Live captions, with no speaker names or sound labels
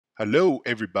Hello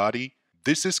everybody,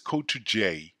 this is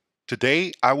Code2J.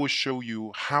 Today I will show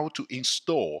you how to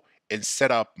install and set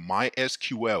up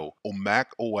MySQL on Mac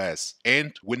OS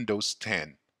and Windows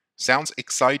 10. Sounds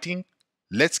exciting?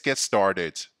 Let's get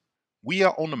started. We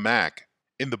are on a Mac.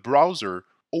 In the browser,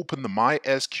 open the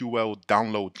MySQL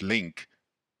download link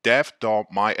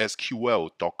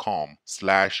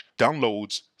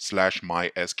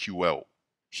dev.mysql.com/downloads/mysql.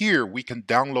 Here we can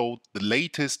download the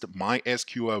latest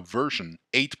MySQL version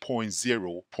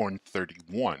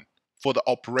 8.0.31. For the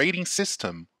operating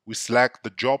system, we select the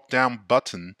drop-down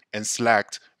button and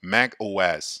select Mac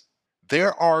OS.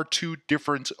 There are two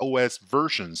different OS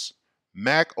versions,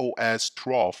 Mac OS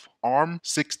 12 ARM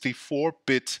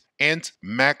 64-bit and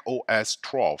Mac OS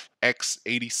 12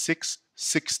 x86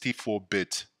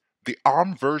 64-bit. The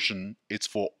ARM version is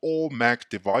for all Mac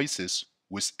devices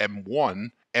with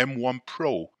M1, M1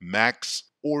 Pro, Max,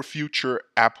 or future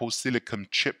Apple Silicon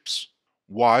chips,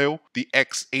 while the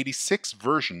x86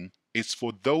 version is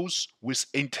for those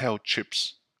with Intel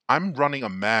chips. I'm running a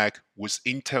Mac with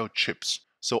Intel chips,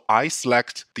 so I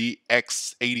select the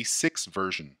x86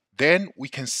 version. Then we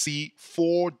can see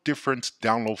four different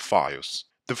download files.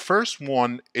 The first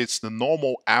one is the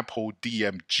normal Apple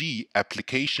DMG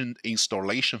application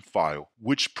installation file,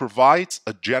 which provides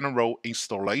a general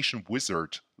installation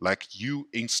wizard like you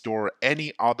install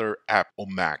any other app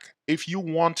on Mac. If you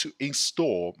want to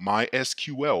install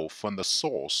MySQL from the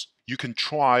source, you can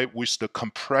try with the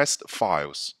compressed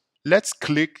files. Let's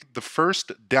click the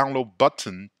first download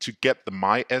button to get the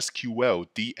MySQL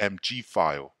DMG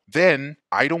file. Then,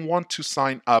 I don't want to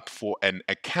sign up for an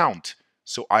account,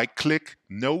 so I click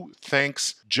No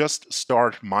thanks, just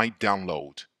start my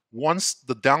download. Once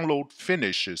the download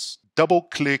finishes,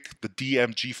 double-click the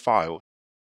DMG file.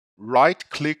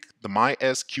 Right-click the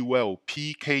MySQL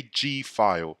PKG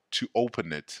file to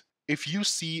open it. If you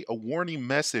see a warning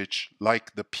message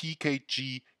like the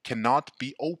PKG cannot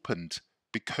be opened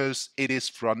because it is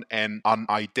from an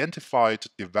unidentified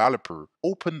developer,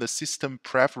 open the System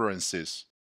Preferences.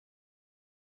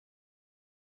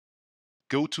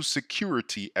 Go to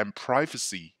Security and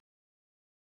Privacy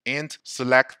and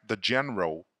select the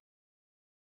General.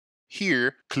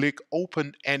 Here, click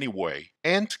Open Anyway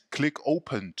and click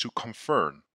Open to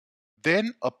confirm.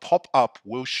 Then a pop-up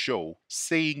will show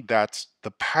saying that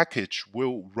the package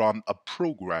will run a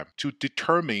program to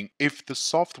determine if the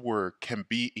software can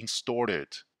be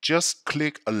installed. Just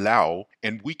click Allow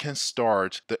and we can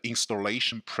start the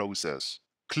installation process.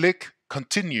 Click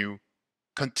Continue,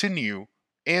 Continue,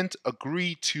 and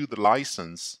agree to the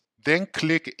license. Then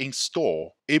click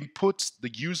Install, input the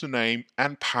username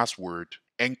and password,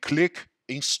 and click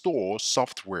Install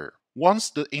Software.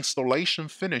 Once the installation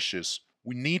finishes,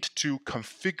 we need to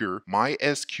configure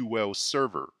MySQL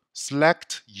Server.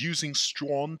 Select Using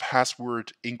Strong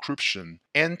Password Encryption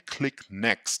and click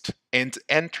Next, and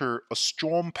enter a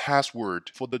strong password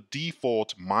for the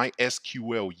default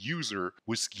MySQL user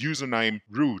with username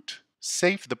root.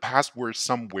 Save the password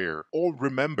somewhere or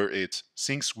remember it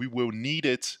since we will need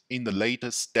it in the later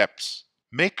steps.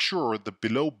 Make sure the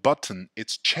below button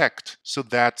is checked so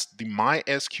that the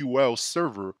MySQL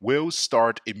server will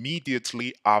start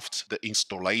immediately after the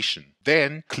installation.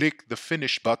 Then click the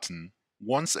Finish button.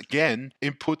 Once again,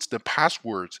 input the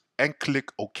password and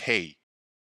click OK.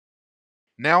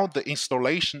 Now the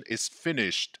installation is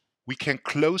finished. We can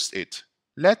close it.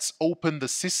 Let's open the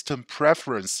System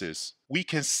Preferences. We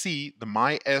can see the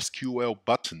MySQL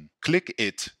button. Click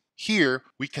it. Here,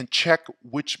 we can check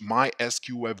which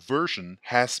MySQL version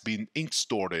has been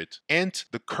installed and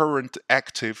the current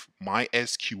active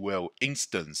MySQL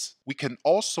instance. We can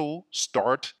also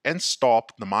start and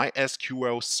stop the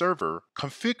MySQL server,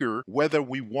 configure whether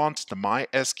we want the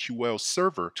MySQL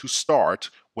server to start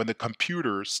when the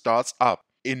computer starts up,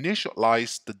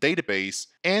 initialize the database,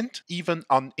 and even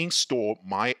uninstall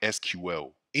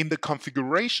MySQL. In the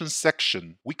configuration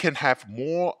section, we can have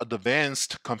more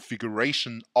advanced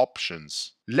configuration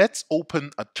options. Let's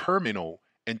open a terminal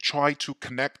and try to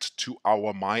connect to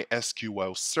our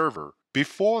MySQL server.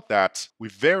 Before that, we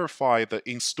verify the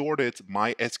installed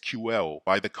MySQL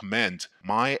by the command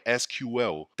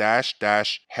mysql-help.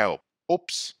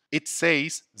 Oops, it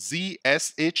says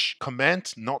zsh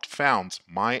command not found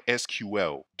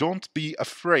MySQL. Don't be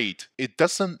afraid, it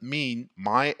doesn't mean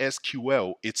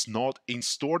MySQL is not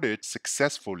installed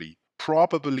successfully.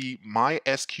 Probably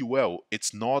MySQL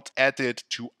is not added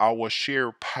to our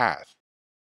share path.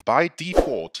 By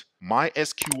default,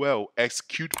 MySQL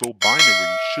executable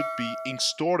binary should be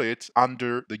installed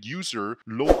under the user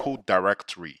local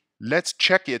directory. Let's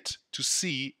check it to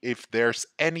see if there's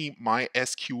any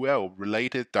MySQL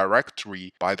related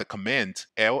directory by the command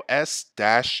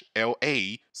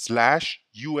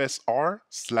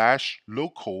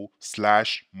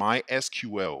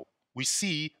ls-la/usr/local/mysql. We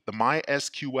see the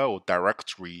MySQL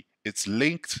directory is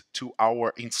linked to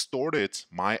our installed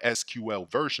MySQL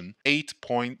version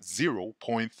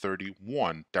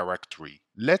 8.0.31 directory.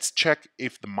 Let's check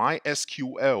if the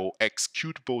MySQL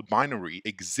executable binary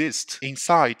exists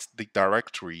inside the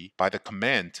directory by the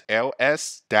command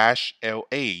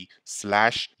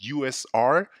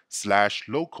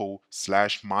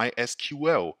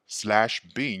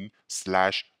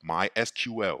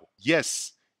ls-la/usr/local/mysql/bin/mysql.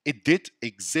 Yes, it did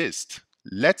exist.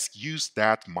 Let's use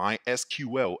that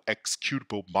MySQL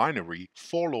executable binary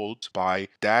followed by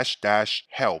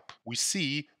 --help. We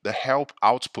see the help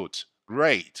output.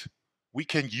 Great. We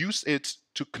can use it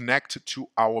to connect to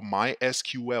our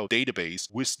MySQL database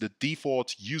with the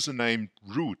default username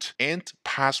root and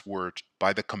password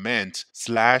by the command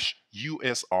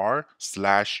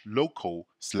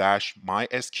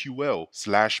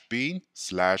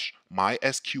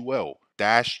 /usr/local/mysql/bin/mysql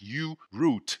 -u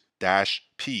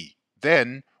root-p.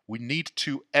 Then we need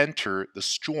to enter the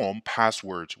strong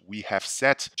password we have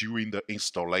set during the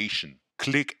installation.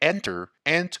 Click enter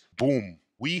and boom,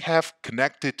 we have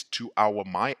connected to our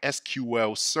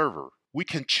MySQL server. We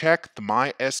can check the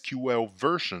MySQL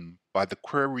version by the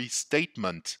query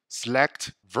statement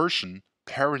select version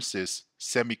parenthesis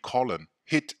semicolon.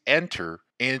 Hit enter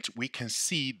and we can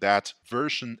see that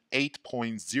version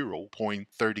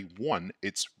 8.0.31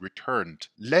 is returned.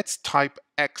 Let's type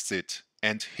exit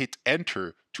and hit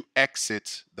enter to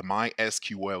exit the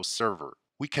MySQL server.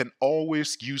 We can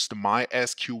always use the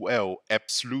MySQL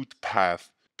absolute path,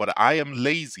 but I am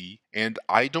lazy and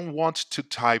I don't want to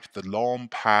type the long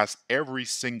path every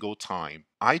single time.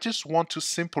 I just want to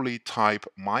simply type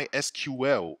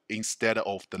MySQL instead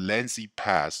of the lengthy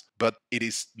path, but it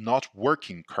is not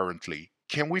working currently.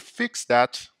 Can we fix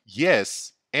that?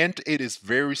 Yes, and it is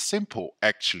very simple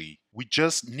actually. We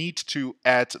just need to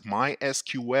add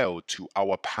MySQL to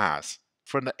our path.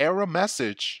 From the error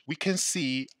message, we can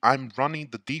see I'm running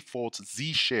the default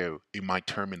Z shell in my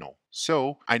terminal.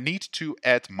 So I need to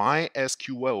add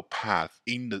MySQL path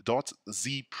in the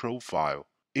 .z profile.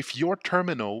 If your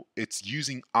terminal is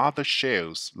using other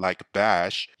shells like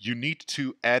bash, you need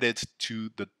to add it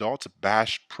to the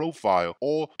 .bash profile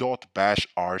or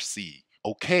 .bashrc.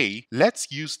 Okay,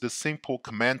 let's use the simple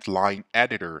command line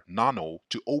editor nano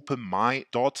to open my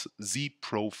 .z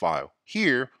profile.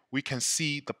 Here, we can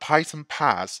see the Python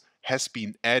path has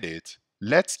been added.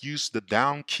 Let's use the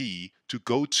down key to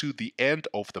go to the end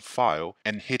of the file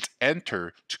and hit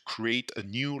enter to create a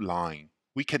new line.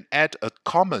 We can add a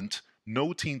comment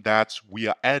noting that we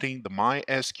are adding the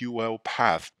MySQL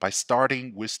path by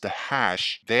starting with the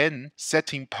hash, then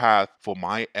setting path for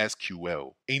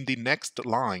MySQL. In the next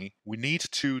line, we need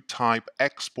to type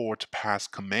export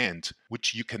path command,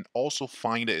 which you can also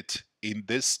find it in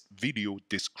this video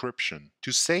description.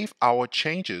 To save our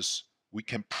changes, we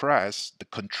can press the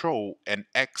Ctrl and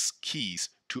X keys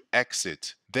to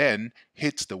exit, then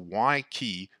hit the Y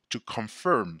key to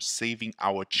confirm saving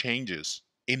our changes.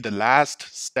 In the last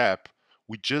step,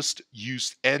 we just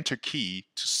use Enter key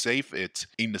to save it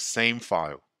in the same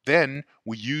file. Then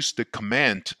we use the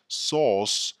command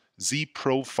source Z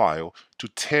profile to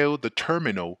tell the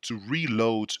terminal to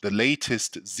reload the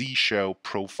latest Z shell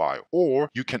profile. Or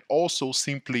you can also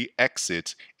simply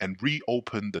exit and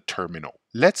reopen the terminal.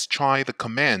 Let's try the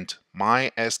command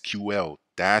mysql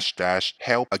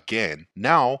 --help again.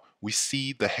 Now we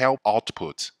see the help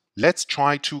output. Let's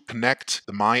try to connect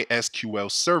the MySQL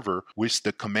server with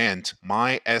the command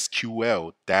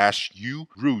mysql -u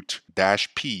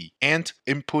root-p and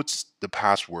inputs the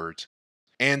password.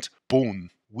 And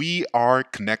boom, we are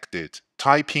connected.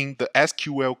 Typing the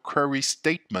SQL query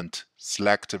statement,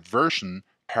 select version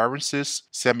parenthesis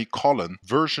semicolon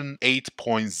version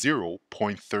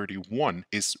 8.0.31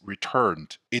 is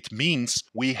returned. It means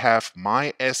we have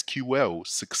MySQL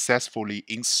successfully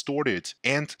installed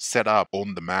and set up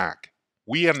on the Mac.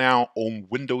 We are now on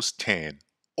Windows 10.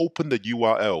 Open the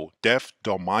URL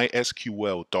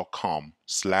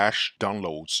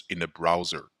dev.mysql.com/downloads in the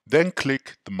browser. Then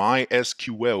click the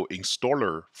MySQL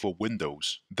installer for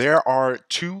Windows. There are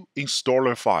two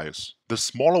installer files. The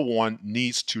smaller one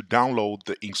needs to download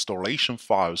the installation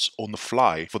files on the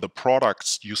fly for the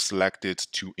products you selected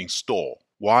to install,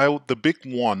 while the big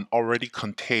one already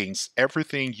contains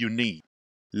everything you need.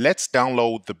 Let's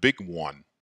download the big one.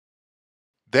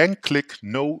 Then click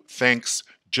No thanks,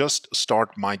 just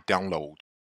start my download.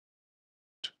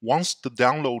 Once the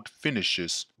download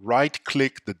finishes,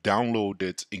 right-click the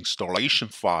downloaded installation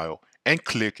file and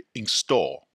click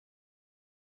Install.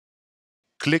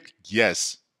 Click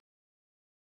Yes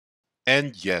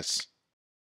and Yes.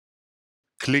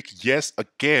 Click Yes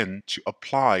again to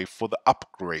apply for the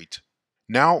upgrade.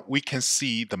 Now we can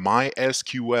see the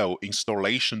MySQL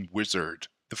installation wizard.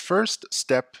 The first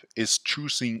step is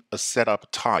choosing a setup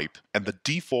type, and the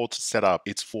default setup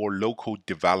is for local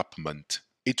development.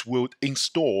 It will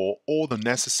install all the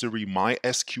necessary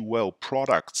MySQL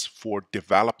products for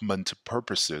development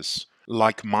purposes,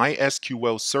 like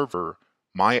MySQL Server,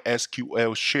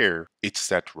 MySQL Share,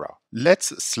 etc.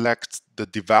 Let's select the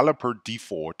developer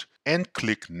default and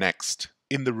click Next.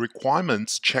 In the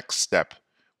Requirements check step,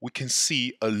 we can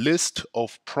see a list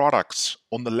of products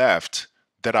on the left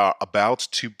that are about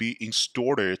to be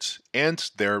installed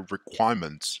and their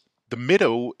requirements. The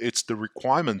middle is the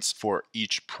requirements for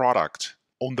each product.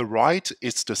 On the right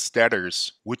is the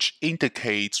status, which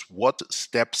indicates what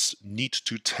steps need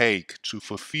to take to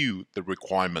fulfill the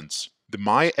requirements. The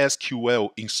MySQL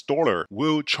installer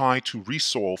will try to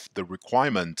resolve the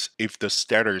requirement if the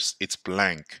status is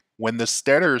blank. When the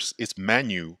status is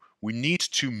manual, we need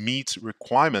to meet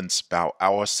requirements by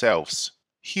ourselves.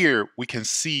 Here we can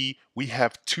see we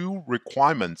have two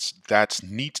requirements that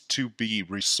need to be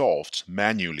resolved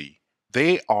manually.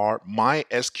 They are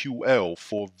MySQL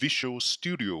for Visual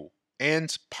Studio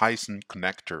and Python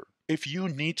connector. If you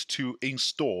need to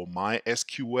install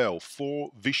MySQL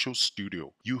for Visual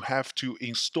Studio, you have to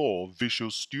install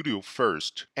Visual Studio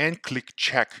first and click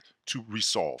Check to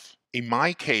resolve. In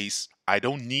my case, I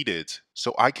don't need it,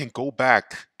 so I can go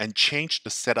back and change the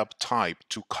setup type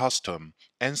to Custom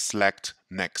and select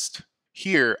Next.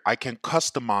 Here, I can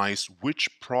customize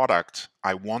which product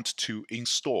I want to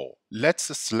install.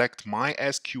 Let's select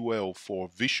MySQL for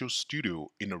Visual Studio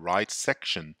in the right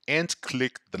section and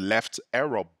click the left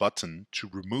arrow button to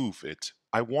remove it.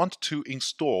 I want to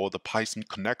install the Python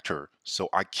connector, so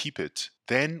I keep it.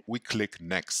 Then we click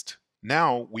Next.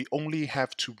 Now we only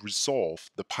have to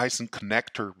resolve the Python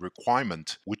connector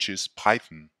requirement, which is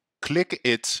Python. Click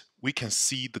it, we can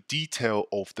see the detail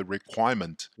of the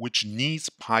requirement, which needs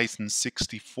Python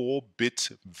 64-bit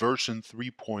version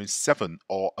 3.7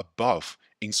 or above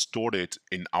installed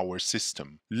in our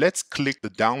system. Let's click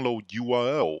the download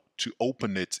URL to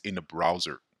open it in a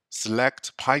browser.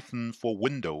 Select Python for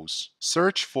Windows.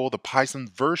 Search for the Python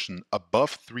version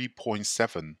above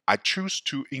 3.7. I choose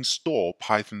to install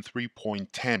Python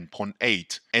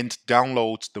 3.10.8 and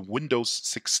download the Windows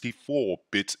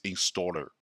 64-bit installer.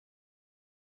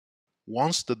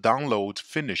 Once the download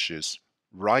finishes,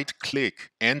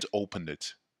 right-click and open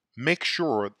it. Make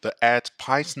sure the add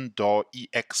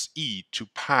python.exe to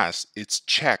pass is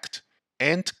checked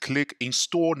and click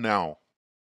Install Now.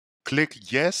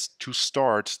 Click Yes to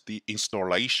start the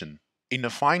installation. In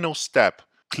the final step,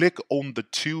 click on the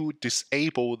to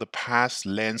disable the path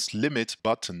length limit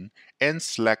button and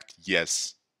select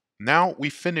Yes. Now we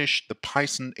finish the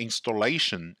Python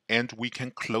installation and we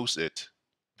can close it.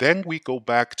 Then we go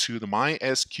back to the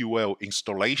MySQL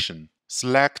installation,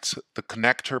 select the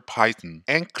connector Python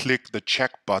and click the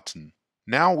check button.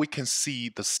 Now we can see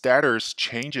the status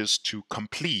changes to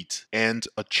complete and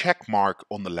a check mark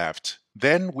on the left.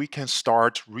 Then we can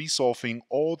start resolving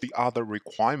all the other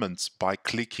requirements by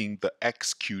clicking the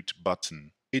Execute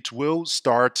button. It will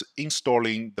start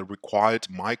installing the required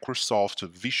Microsoft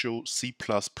Visual C++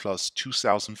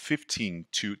 2015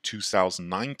 to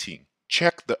 2019.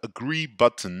 Check the Agree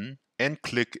button and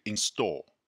click Install.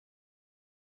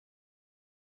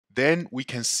 Then we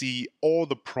can see all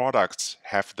the products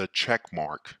have the check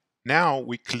mark. Now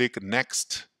we click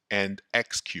Next and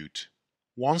Execute.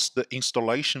 Once the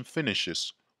installation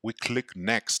finishes, we click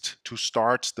Next to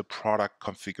start the product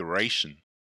configuration.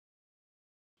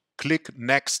 Click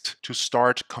Next to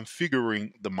start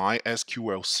configuring the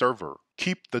MySQL server.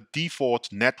 Keep the default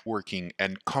networking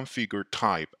and configure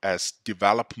type as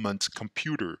development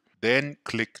computer, then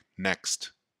click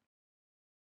Next.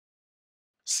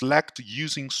 Select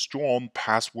using strong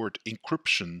password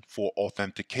encryption for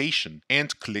authentication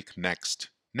and click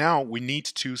Next. Now we need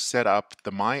to set up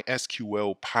the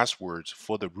MySQL password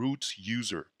for the root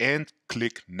user and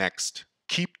click Next.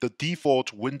 Keep the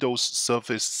default Windows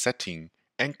service setting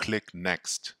and click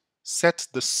Next. Set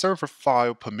the server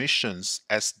file permissions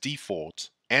as default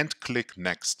and click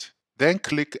Next. Then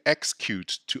click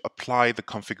Execute to apply the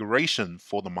configuration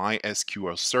for the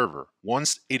MySQL server.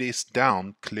 Once it is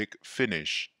done, click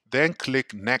Finish. Then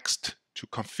click Next to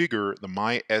configure the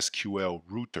MySQL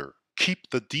router.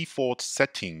 Keep the default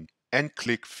setting and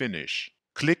click Finish.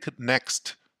 Click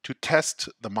Next To test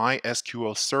the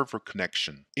MySQL server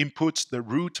connection, input the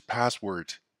root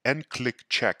password and click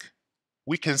Check.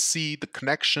 We can see the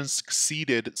connection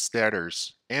succeeded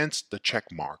status and the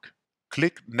check mark.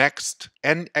 Click Next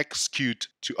and execute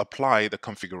to apply the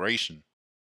configuration.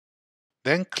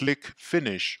 Then click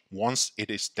Finish once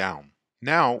it is down.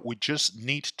 Now we just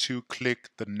need to click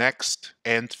the Next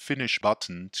and Finish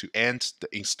button to end the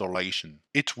installation.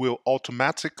 It will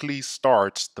automatically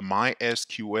start the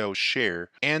MySQL share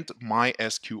and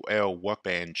MySQL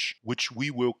workbench, which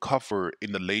we will cover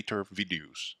in the later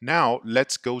videos. Now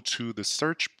let's go to the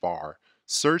search bar,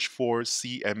 search for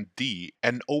CMD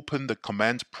and open the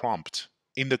command prompt.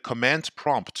 In the command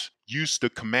prompt, use the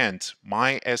command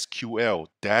mysql-help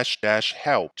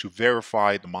to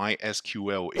verify the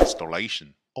MySQL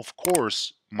installation. Of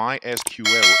course,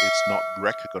 MySQL is not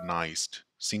recognized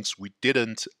since we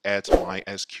didn't add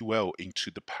MySQL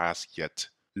into the path yet.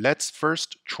 Let's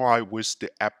first try with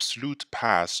the absolute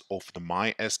path of the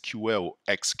MySQL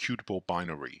executable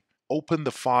binary. Open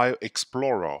the File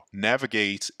Explorer,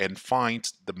 navigate and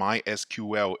find the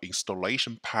MySQL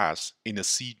installation path in the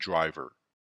C driver.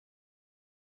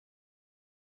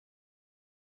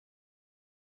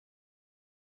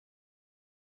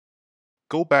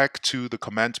 Go back to the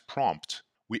command prompt.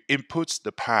 We input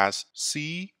the path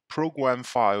C program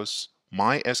files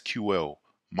MySQL,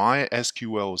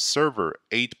 MySQL Server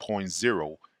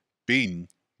 8.0, bin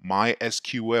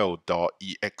mysql.exe,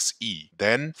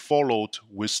 then followed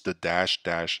with the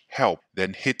 --help,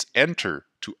 then hit enter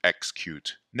to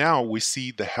execute. Now we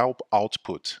see the help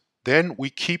output. Then we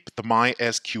keep the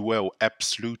MySQL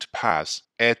absolute path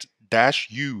at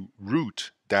 -u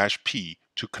root -p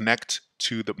to connect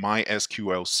to the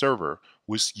MySQL server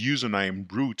with username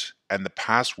root and the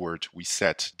password we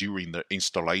set during the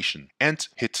installation, and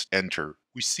hit enter.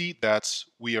 We see that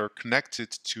we are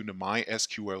connected to the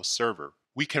MySQL server.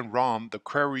 We can run the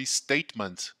query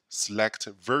statement select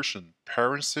version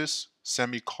parenthesis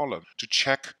semicolon to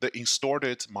check the installed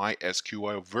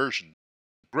MySQL version.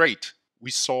 Great! We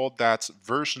saw that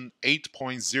version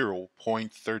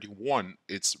 8.0.31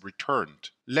 is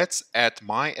returned. Let's add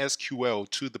MySQL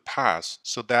to the path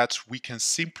so that we can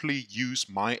simply use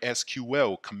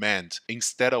MySQL command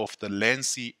instead of the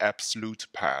lengthy absolute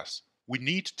path. We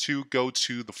need to go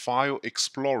to the File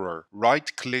Explorer,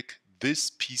 right-click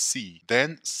this PC,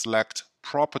 then select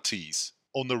Properties.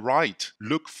 On the right,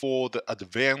 look for the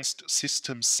Advanced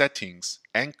System Settings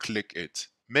and click it.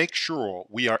 Make sure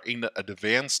we are in the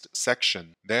Advanced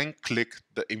section, then click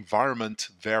the Environment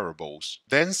Variables.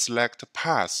 Then select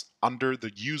Path under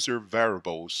the User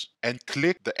Variables and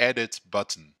click the Edit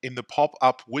button. In the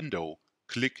pop-up window,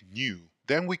 click New.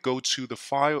 Then we go to the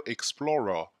File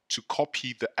Explorer to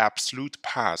copy the absolute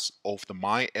path of the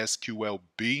MySQL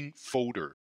bin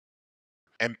folder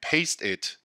and paste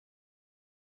it.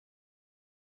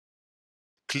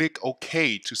 Click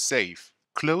OK to save.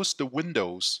 Close the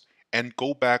windows and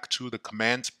go back to the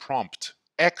command prompt.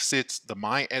 Exit the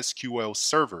MySQL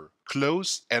server.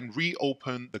 Close and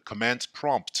reopen the command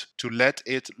prompt to let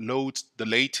it load the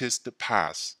latest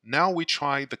path. Now we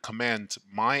try the command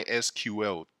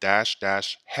mysql-help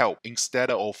instead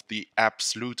of the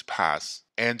absolute path,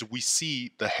 and we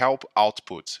see the help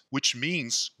output, which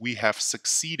means we have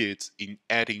succeeded in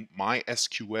adding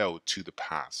MySQL to the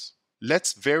path.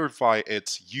 Let's verify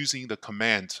it using the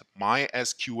command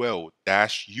mysql-u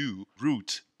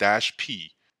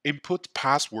root-p. Input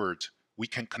password. We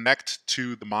can connect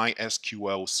to the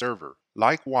MySQL server.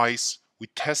 Likewise, we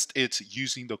test it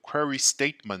using the query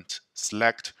statement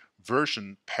select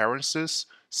version parenthesis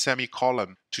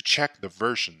semicolon to check the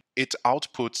version. It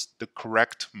outputs the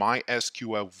correct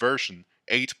MySQL version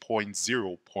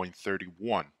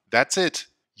 8.0.31. That's it.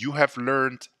 You have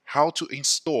learned how to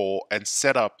install and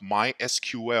set up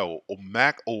MySQL on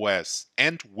macOS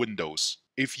and Windows.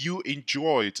 If you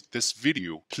enjoyed this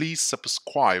video, please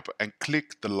subscribe and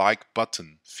click the like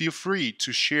button. Feel free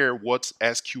to share what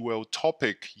SQL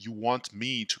topic you want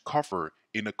me to cover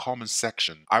in the comment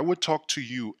section. I will talk to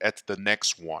you at the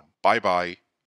next one. Bye bye.